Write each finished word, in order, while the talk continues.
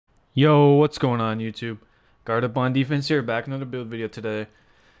Yo, what's going on YouTube? GuardUpOnDefense here, back in another build video today.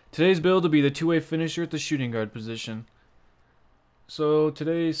 Today's build will be the two-way finisher at the shooting guard position. So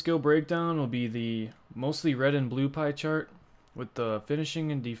today's skill breakdown will be the mostly red and blue pie chart with the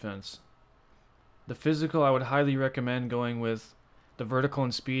finishing and defense. The physical, I would highly recommend going with the vertical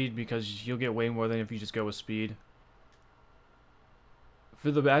and speed because you'll get way more than if you just go with speed.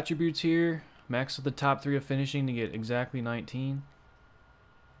 For the attributes here, max out the top 3 of finishing to get exactly 19.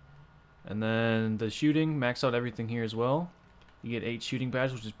 And then the shooting, max out everything here as well. You get 8 shooting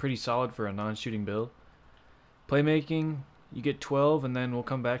badges, which is pretty solid for a non-shooting build. Playmaking, you get 12, and then we'll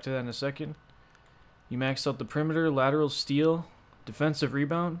come back to that in a second. You max out the perimeter, lateral, steal, defensive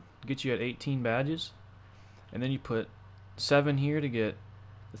rebound, get you at 18 badges. And then you put 7 here to get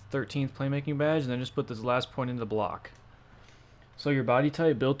the 13th playmaking badge, and then just put this last point into the block. So your body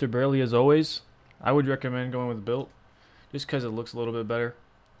type, built or barely as always. I would recommend going with built, just because it looks a little bit better.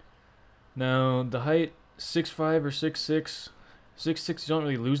 Now, the height, 6'5 or 6'6". 6'6", you don't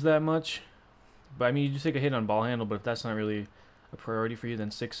really lose that much. But I mean, you just take a hit on ball handle, but if that's not really a priority for you, then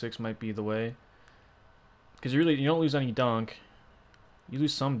 6'6" might be the way. Because you don't lose any dunk. You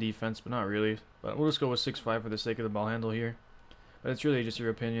lose some defense, but not really. But we'll just go with 6'5 for the sake of the ball handle here. But it's really just your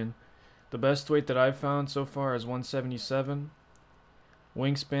opinion. The best weight that I've found so far is 177.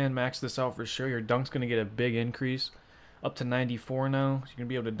 Wingspan, max this out for sure. Your dunk's going to get a big increase. Up to 94 now, so you're going to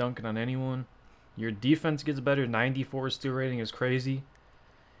be able to dunk it on anyone. Your defense gets better, 94 steal rating is crazy.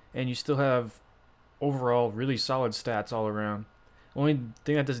 And you still have overall really solid stats all around. Only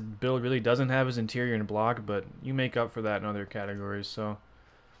thing that this build really doesn't have is interior and block, but you make up for that in other categories. So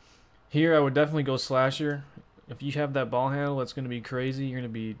here I would definitely go slasher. If you have that ball handle, it's going to be crazy. You're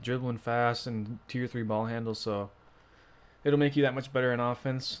going to be dribbling fast and tier 3 ball handle, so it'll make you that much better in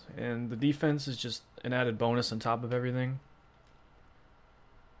offense. And the defense is just an added bonus on top of everything.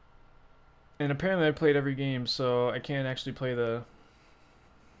 And apparently I played every game, so I can't actually play the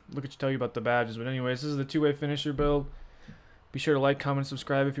tell you about the badges. But anyways, this is the two-way finisher build. Be sure to like, comment,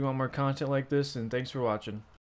 subscribe if you want more content like this, and thanks for watching.